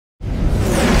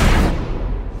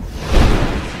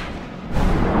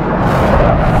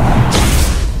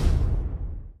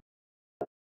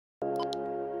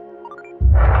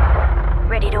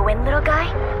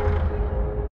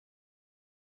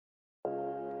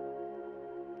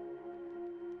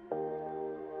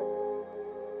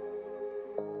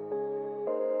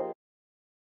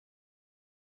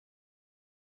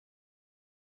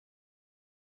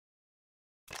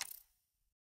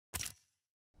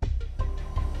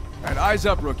eyes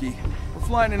up, rookie. We're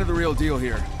flying into the real deal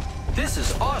here. This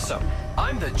is awesome.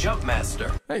 I'm the jump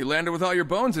master. Hey, you landed with all your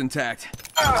bones intact.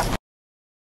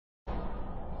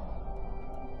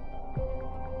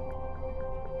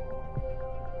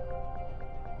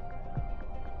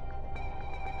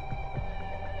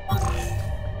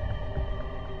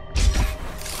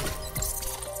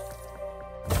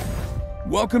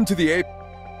 Welcome to the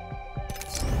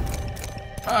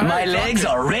My legs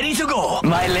are ready to go.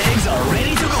 My legs are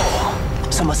ready to go.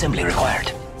 Some assembly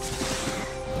required.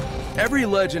 Every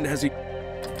legend has a...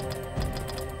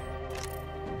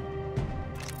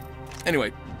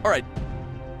 Anyway, alright.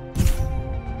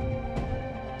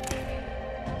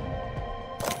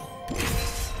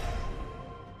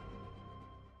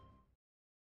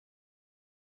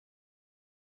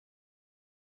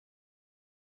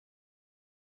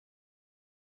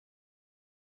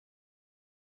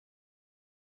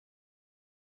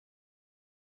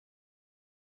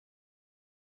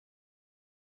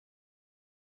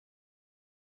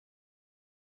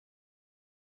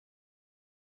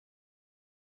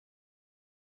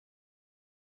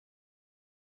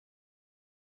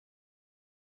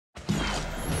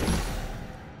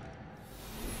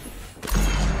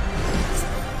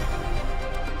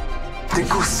 The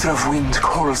gusts of wind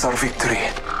calls our victory.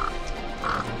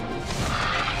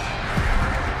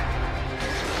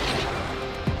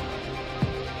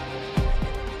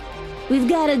 We've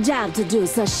got a job to do,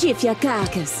 so shift your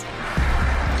carcass.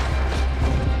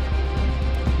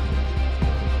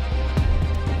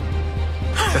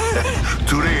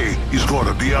 Today is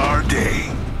gonna be our day.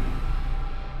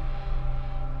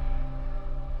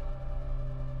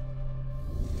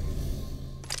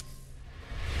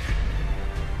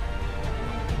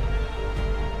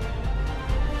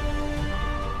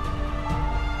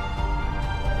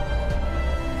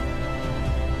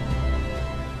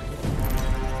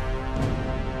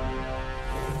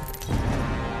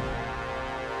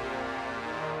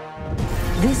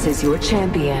 This is your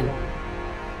champion.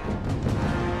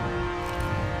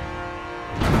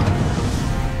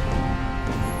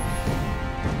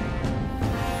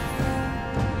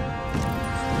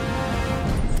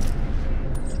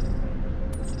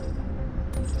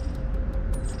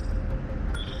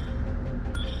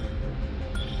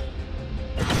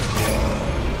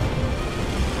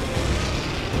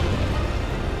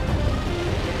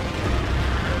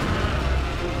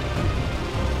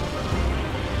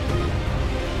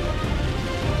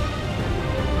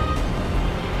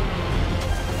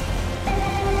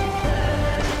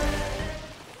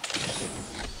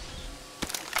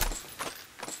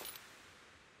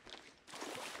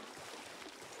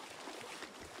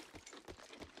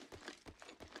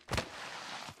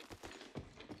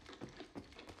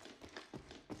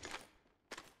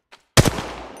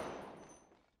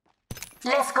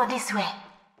 Let's go this way.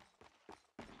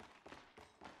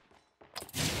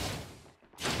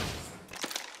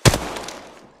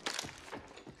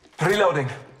 Reloading.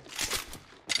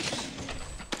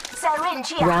 Syringe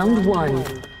here. Round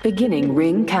 1. Beginning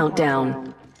ring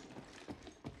countdown.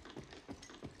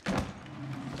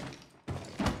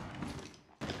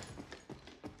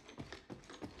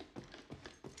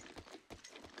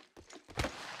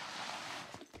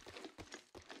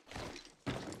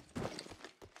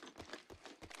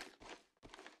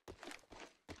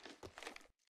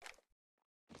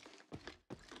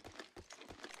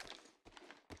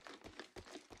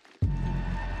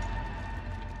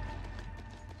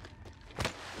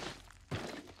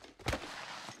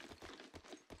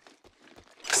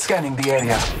 Scanning the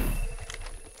area.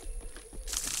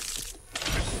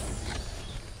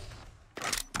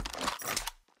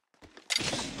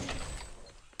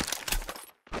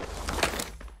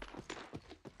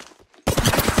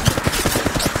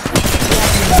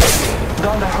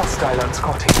 Down a hostile on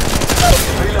Scotty.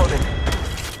 Reloading.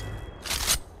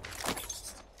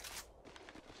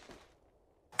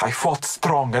 I fought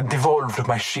strong and devolved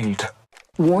my shield.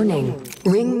 Warning.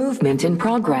 Ring movement in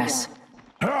progress.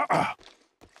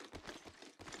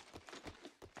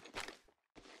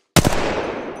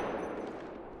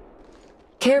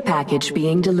 Care package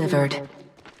being delivered.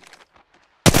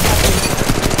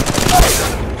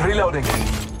 Reloading.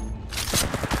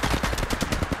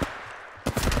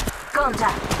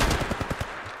 Contact.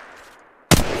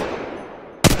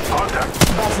 Contact.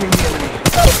 Battling the enemy.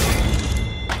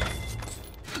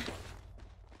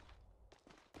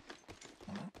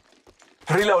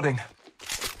 Reloading.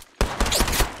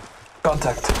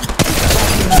 Contact.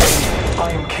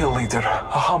 I am Kill Leader,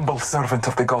 a humble servant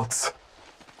of the gods.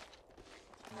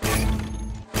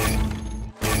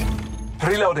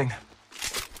 Reloading.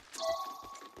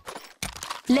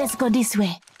 Let's go this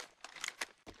way.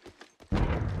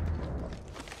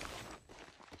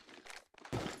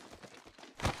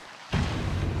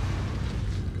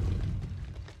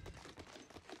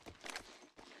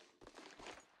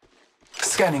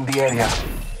 Scanning the area.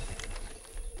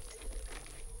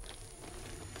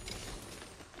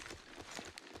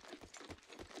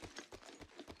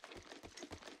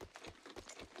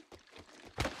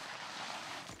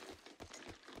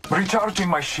 Recharging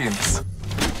my shields.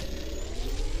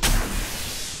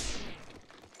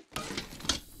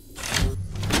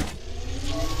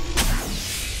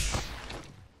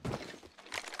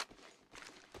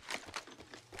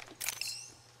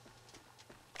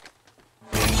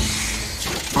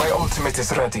 My ultimate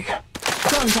is ready.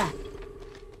 Contact.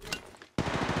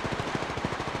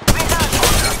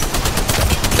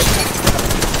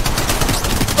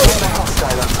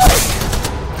 Hostile.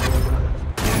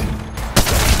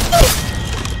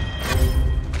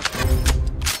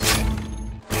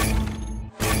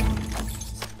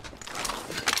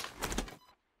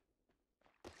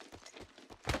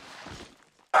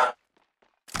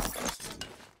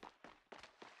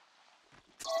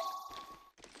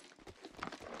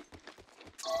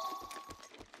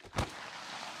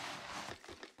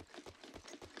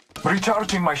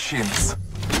 Recharging my shields.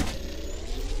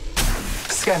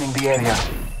 Scanning the area.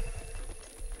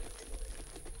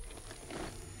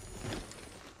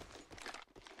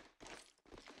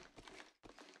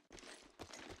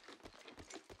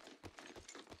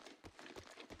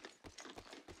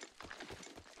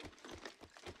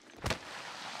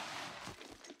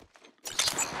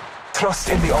 Trust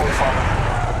in the All-Father.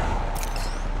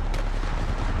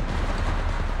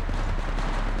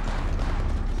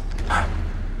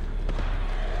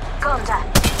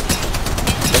 Contact.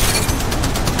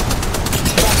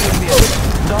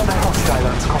 Not a hostile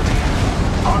on Scotty.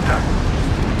 Contact.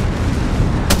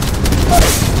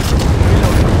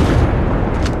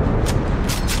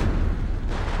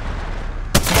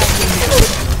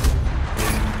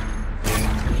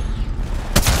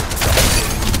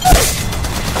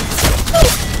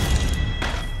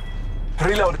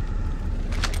 Reload.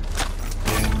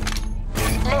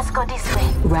 Let's go this way.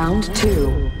 Round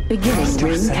 2. Beginning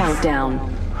ring safe. countdown.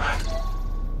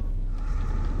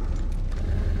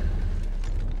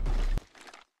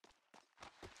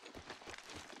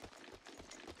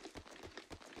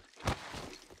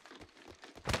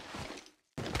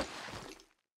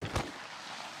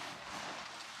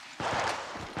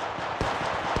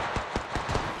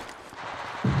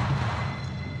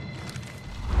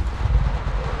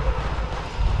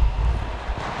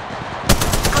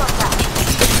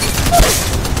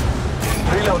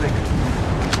 Reloading.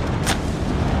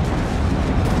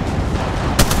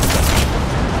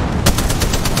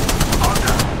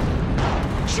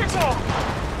 Shooting.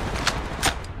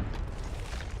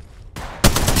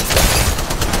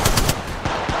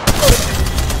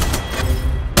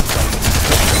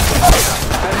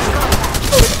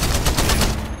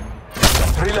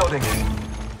 Reloading.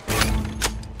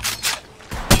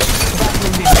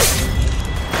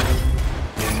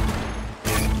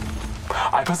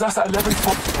 I possess a level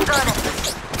 4. Got it.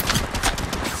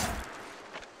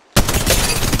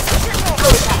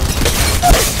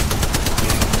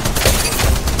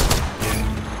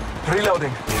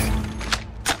 Reloading.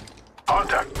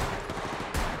 Contact.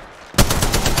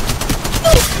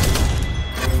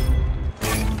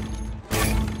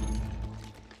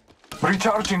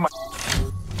 Recharging my...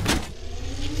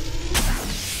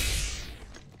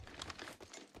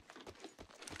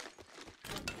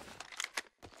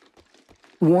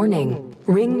 Warning.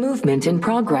 Ring movement in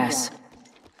progress.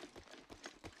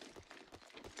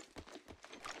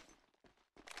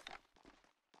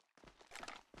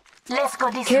 Let's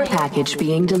go this Care way. package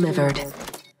being delivered.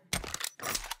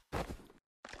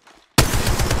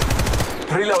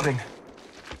 Reloading.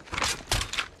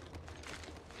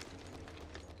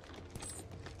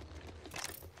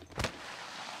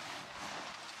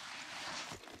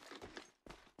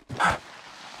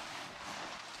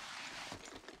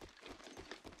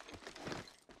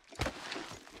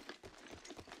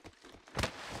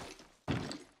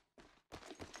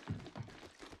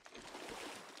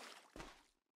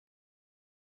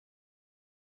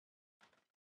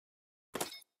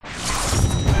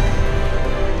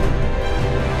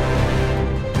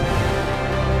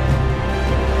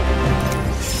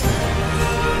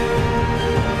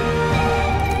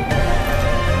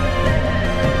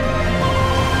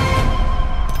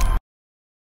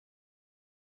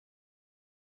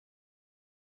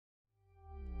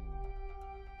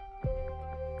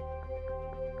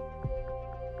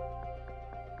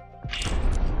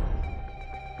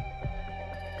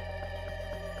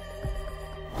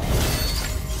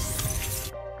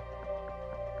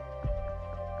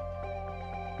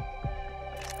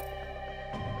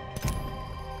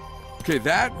 Okay,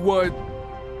 that was...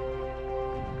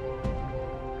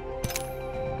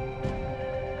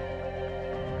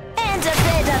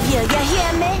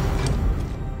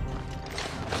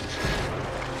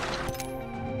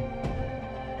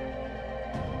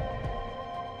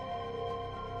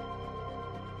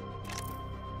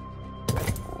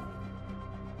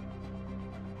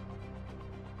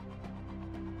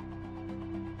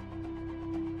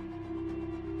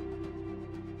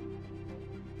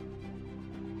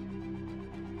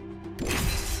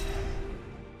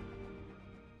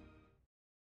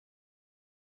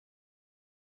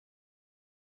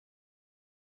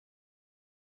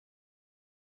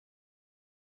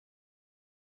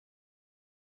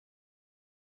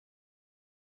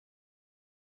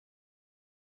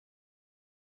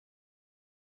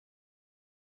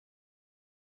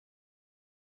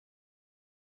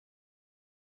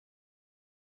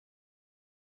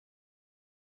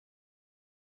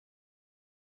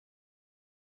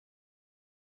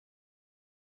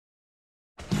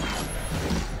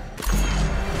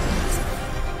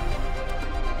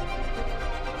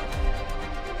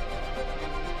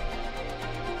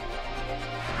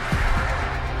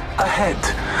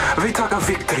 Ahead, we took a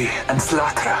victory and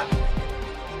slaughter.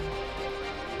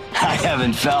 I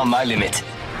haven't found my limit.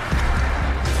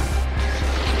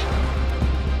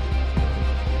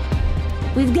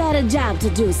 We've got a job to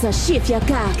do, so shift your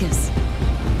carcass.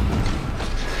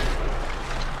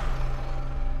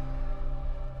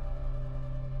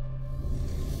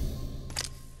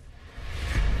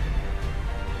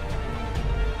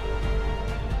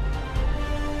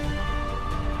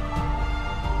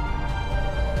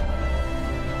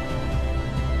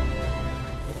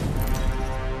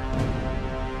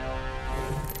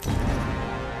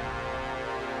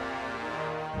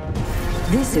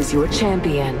 This is your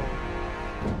champion.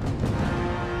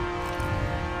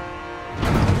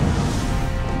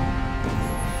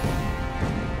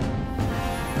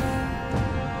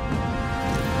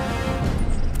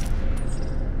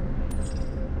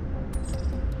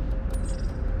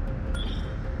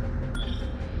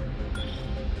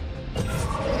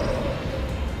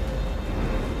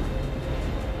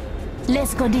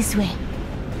 Let's go this way.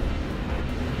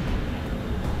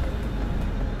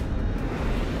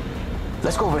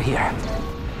 Let's go over here.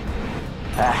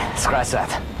 Scratch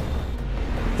that.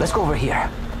 Let's go over here.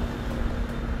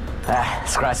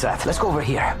 Scratch that. Let's go over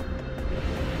here.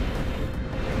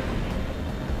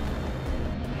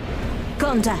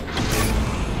 Contact.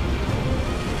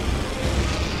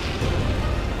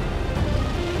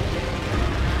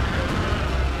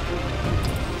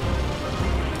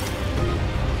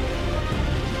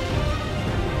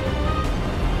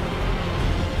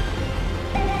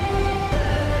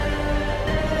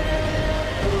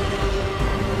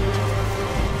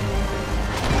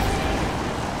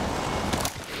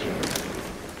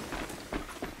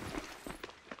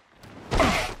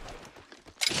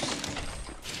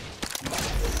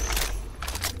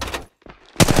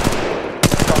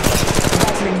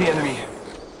 The enemy.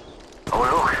 Oh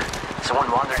look,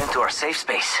 someone wandered into our safe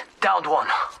space. Downed one.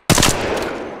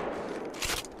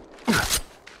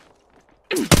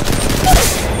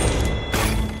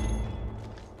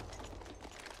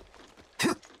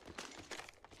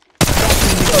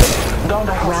 Down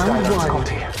the Round hostile, one.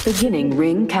 Scotty. Beginning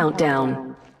ring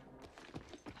countdown.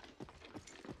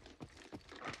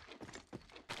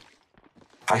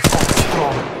 I fought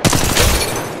strong.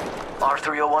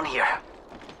 R301 here.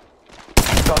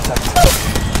 Contact.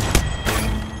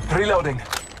 Reloading.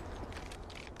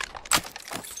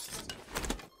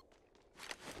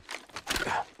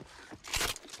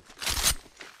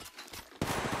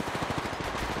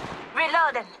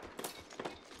 Reloading.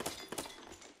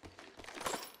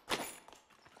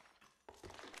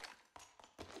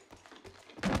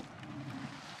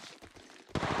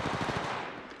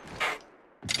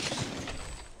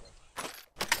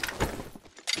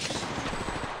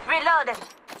 Reloading.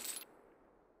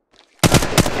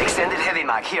 Extended heavy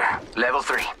mag here. Level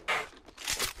 3.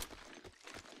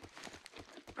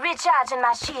 Recharging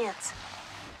my shields.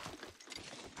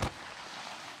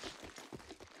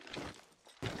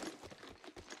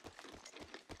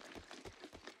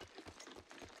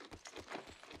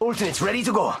 Ultimates ready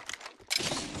to go.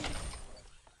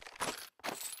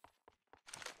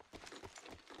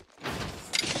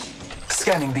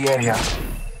 Scanning the area.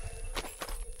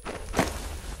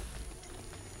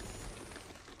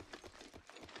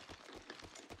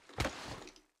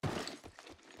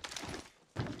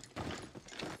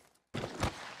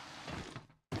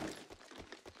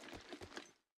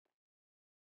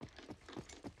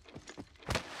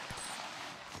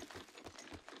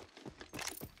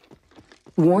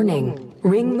 Warning.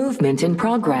 Ring movement in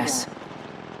progress.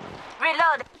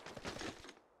 Reload.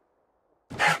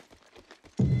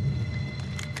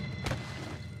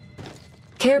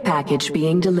 Care package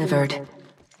being delivered.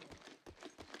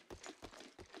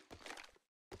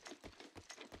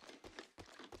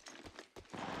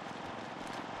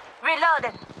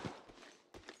 Reloading.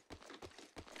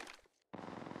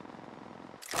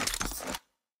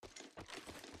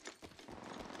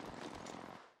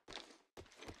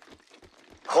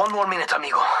 One more minute,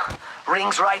 amigo.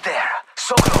 Ring's right there.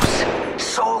 So close.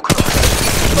 So close.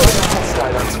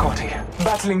 Hostile on Scotty.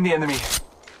 Battling the enemy.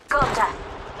 Contact.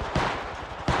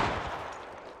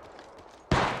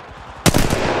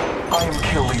 I am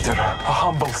Kill Leader, a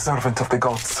humble servant of the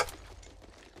gods.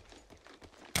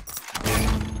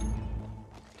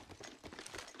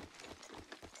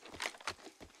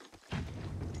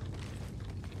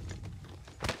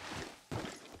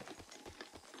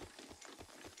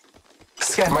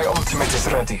 Scan, my ultimate is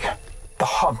ready. The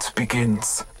hunt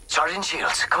begins. Sergeant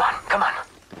Shields, come on, come on.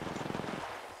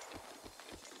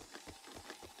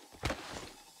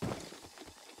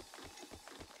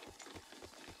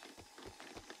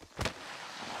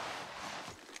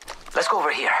 Let's go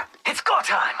over here. It's go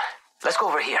time! Let's go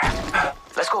over here.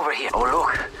 Let's go over here. Oh,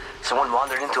 look. Someone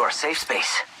wandered into our safe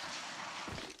space.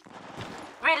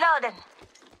 Reloading.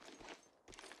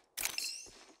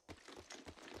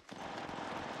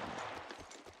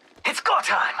 It's go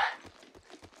time!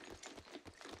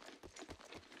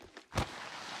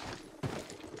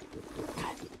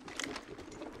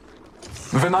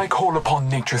 When I call upon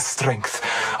nature's strength,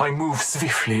 I move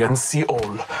swiftly and see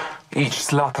all. Each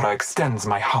slaughter extends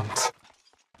my hunt.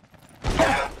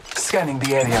 Scanning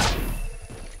the area.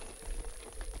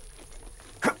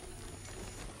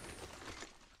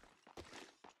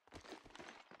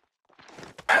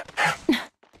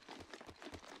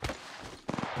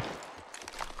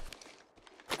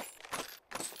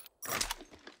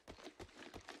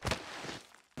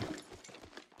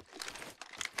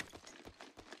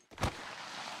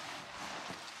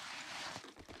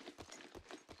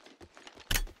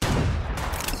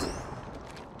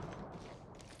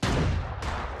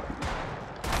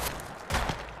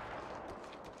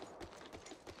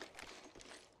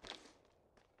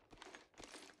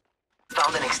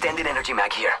 Found an extended energy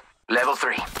mag here. Level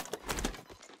 3.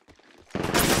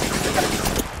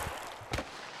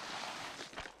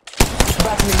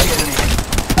 Battling the enemy.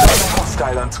 Found a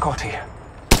hostile on Scotty.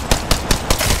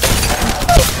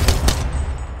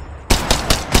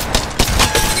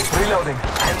 Reloading.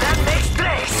 And that makes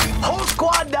place! Whole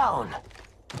squad down!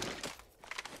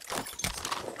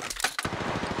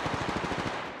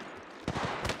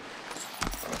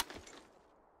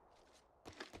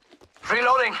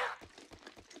 Reloading.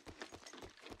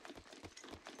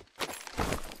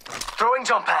 Throwing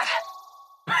jump pad.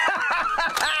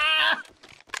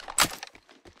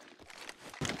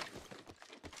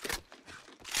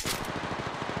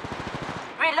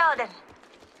 Reloading.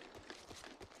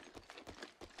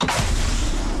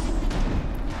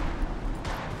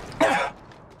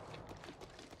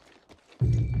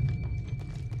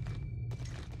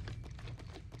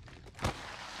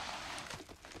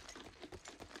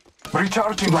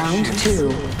 Recharging my Round shields.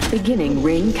 2. Beginning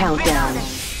ring countdown.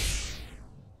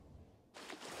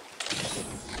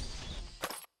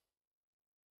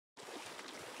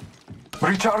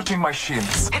 Recharging my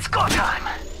shields. It's go time!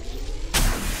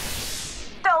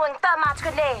 Throwing thermite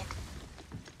grenade.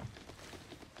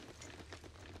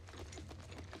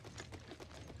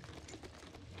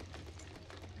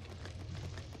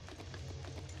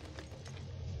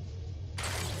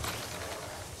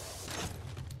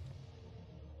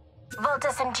 Volt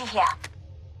SMG here.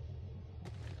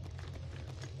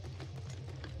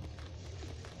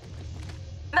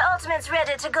 My ultimate's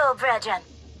ready to go, brethren.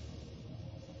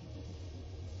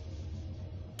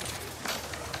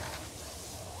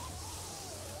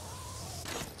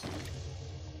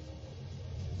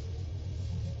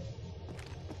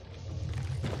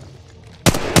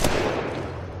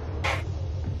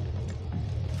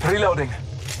 Reloading.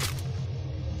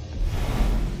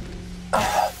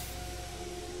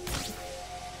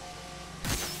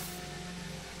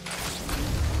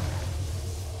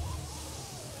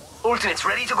 Ultimate's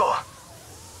ready to go.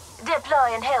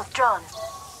 Deploying health drone.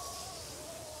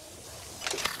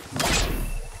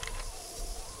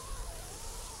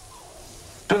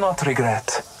 Do not regret.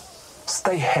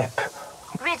 Stay hip.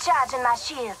 Recharging my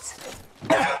shields.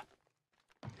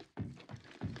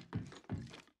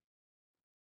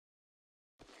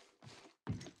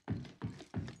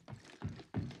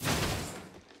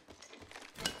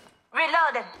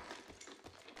 Reloading.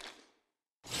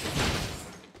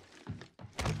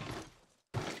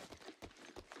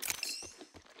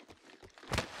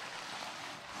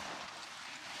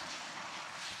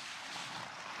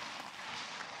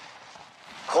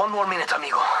 One more minute,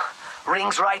 amigo.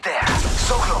 Ring's right there.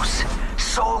 So close.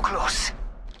 So close.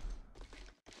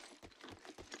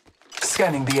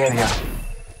 Scanning the area.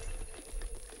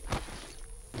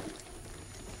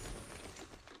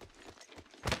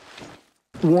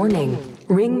 Warning.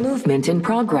 Ring movement in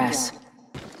progress.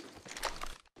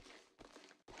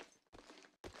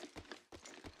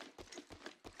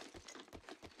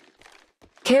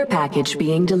 Care package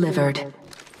being delivered.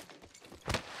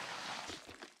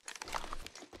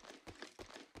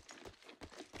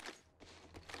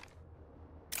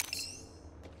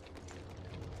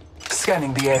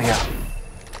 Scanning the area.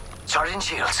 Sergeant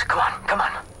Shields, come on, come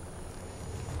on.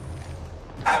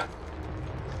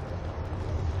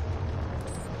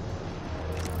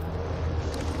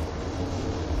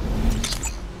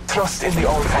 Trust in the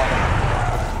All-Father.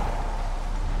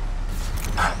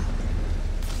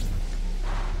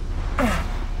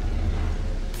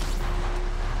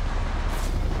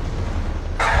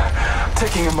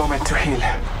 Taking a moment to heal.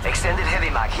 Extended heavy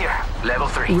mag here. Level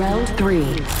 3. Round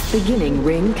 3. Beginning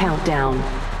ring countdown.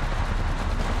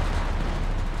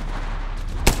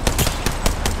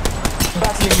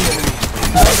 Battling the enemy.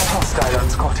 Another hostile on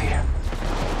Scotty.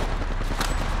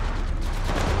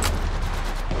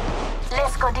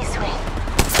 Let's go this way.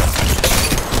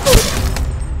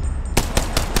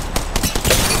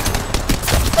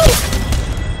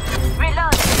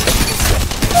 Reload.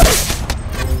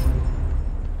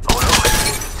 Oh look,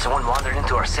 someone wandered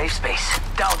into our safe space.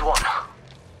 Downed one.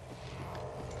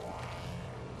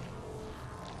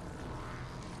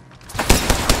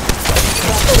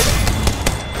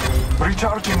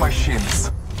 Recharging my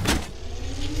shields.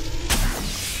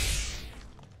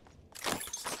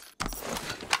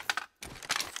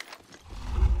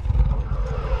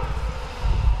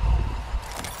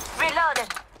 Reloaded.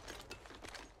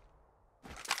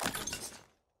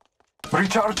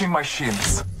 Recharging my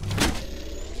shields.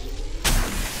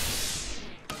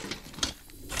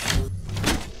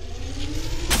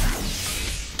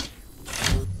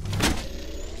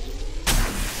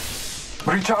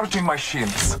 Recharging my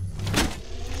shields.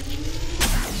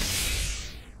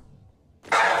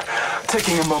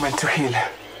 Taking a moment to heal.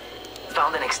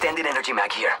 Found an extended energy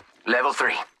mag here. Level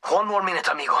 3. 1 more minute,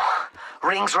 amigo.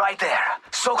 Ring's right there.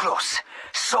 So close.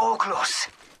 So close.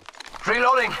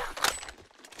 Reloading.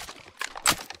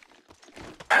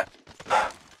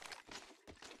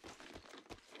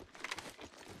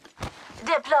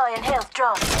 Deploying health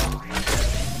drone.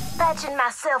 Patching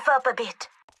myself up a bit.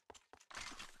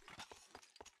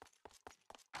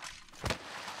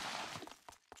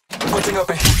 Putting up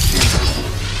a heat shield.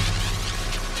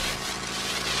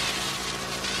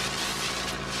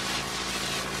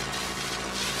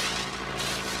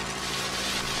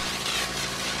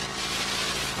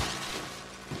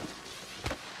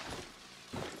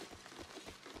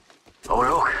 Oh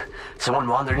look, someone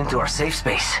wandered into our safe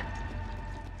space.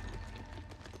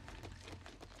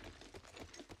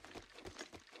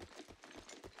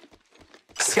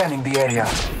 Scanning the area.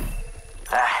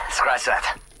 Ah, scratch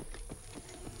that.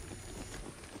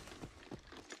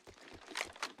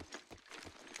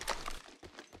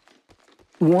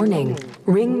 Warning.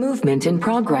 Ring movement in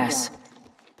progress.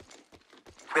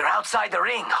 We're outside the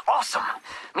ring. Awesome.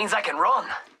 Means I can run.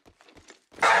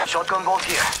 Shotgun bolt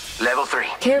here. Level 3.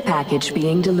 Care package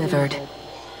being delivered.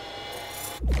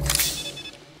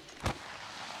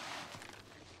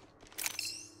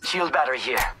 Shield battery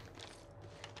here.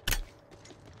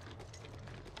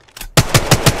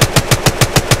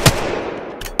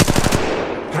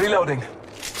 Reloading.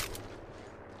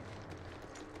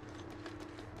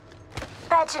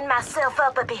 Patching myself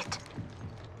up a bit.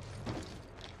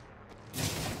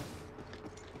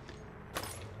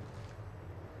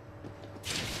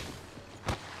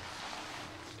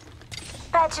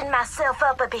 Patching myself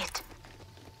up a bit.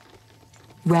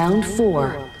 Round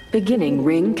 4. Beginning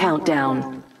ring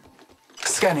countdown.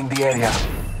 Scanning the area.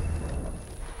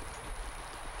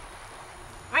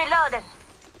 Reloading.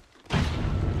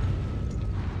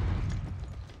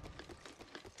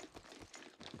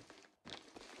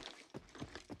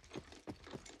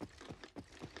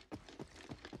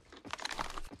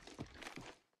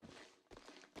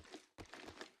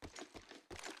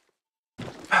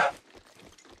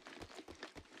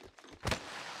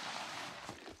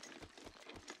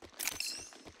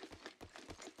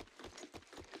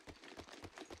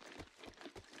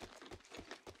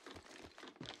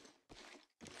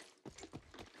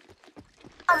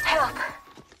 Help.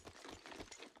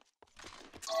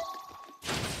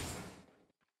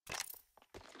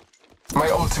 My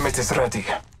ultimate is ready.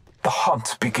 The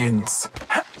hunt begins.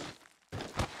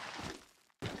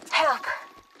 Help.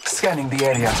 Scanning the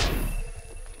area.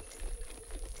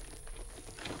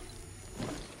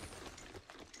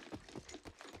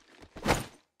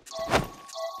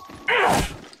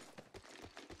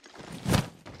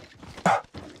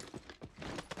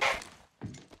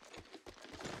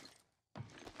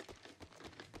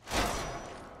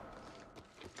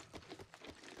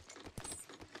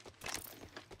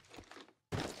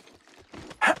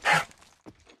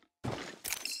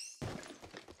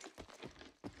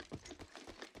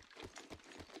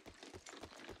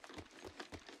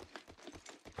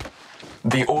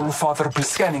 The All-Father be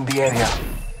scanning the area.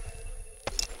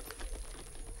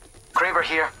 Kraber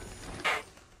here.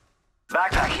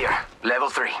 Backpack here. Level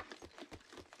 3.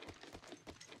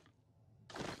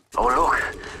 Oh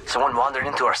look, someone wandered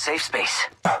into our safe space.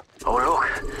 Oh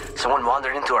look, someone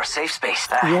wandered into our safe space.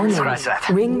 Ah, Warning. scratch that.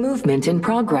 Ring movement in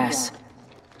progress.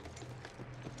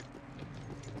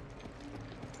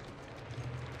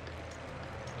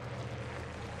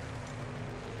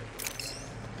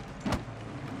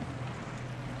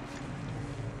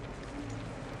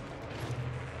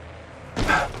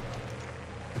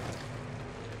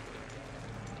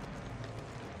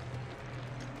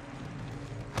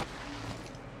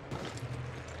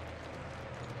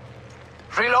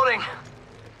 Reloading.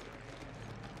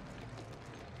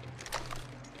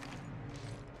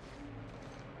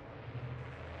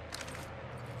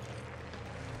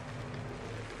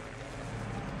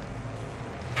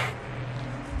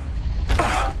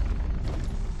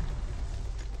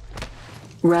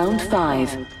 Round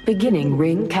 5. Beginning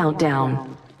ring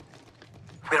countdown.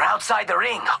 We're outside the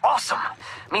ring. Awesome.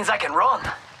 Means I can run.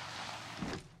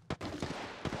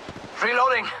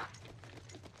 Reloading.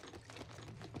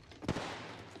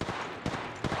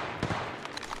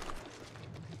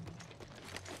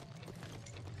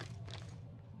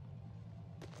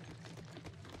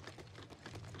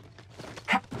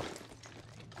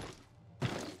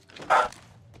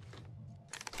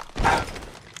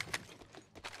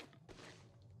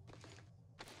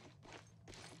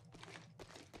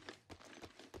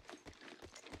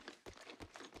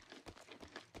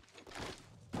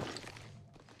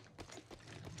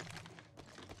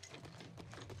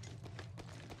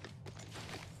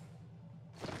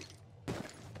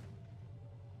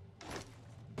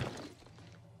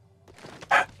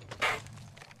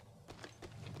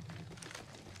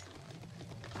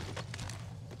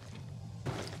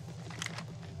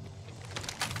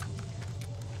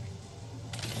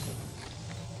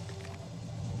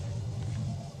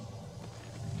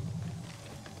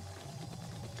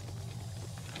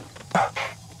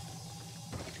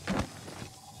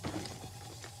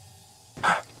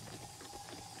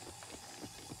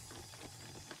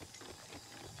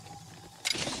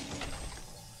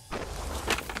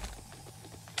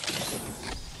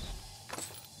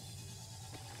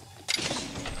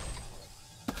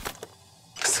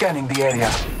 Scanning the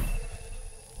area.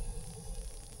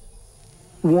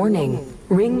 Warning.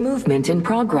 Ring movement in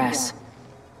progress.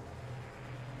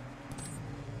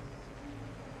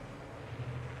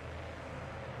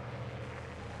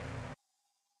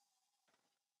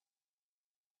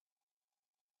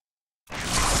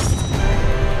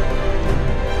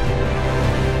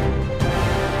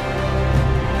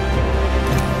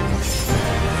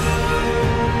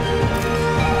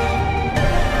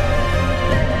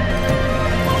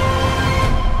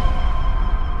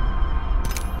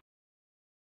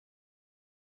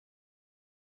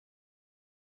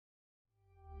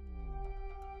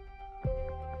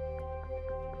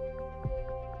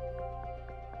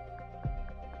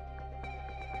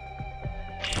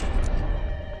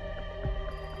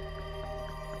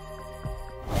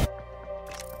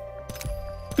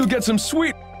 You'll get some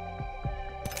sweet...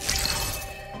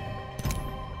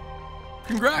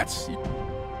 Congrats!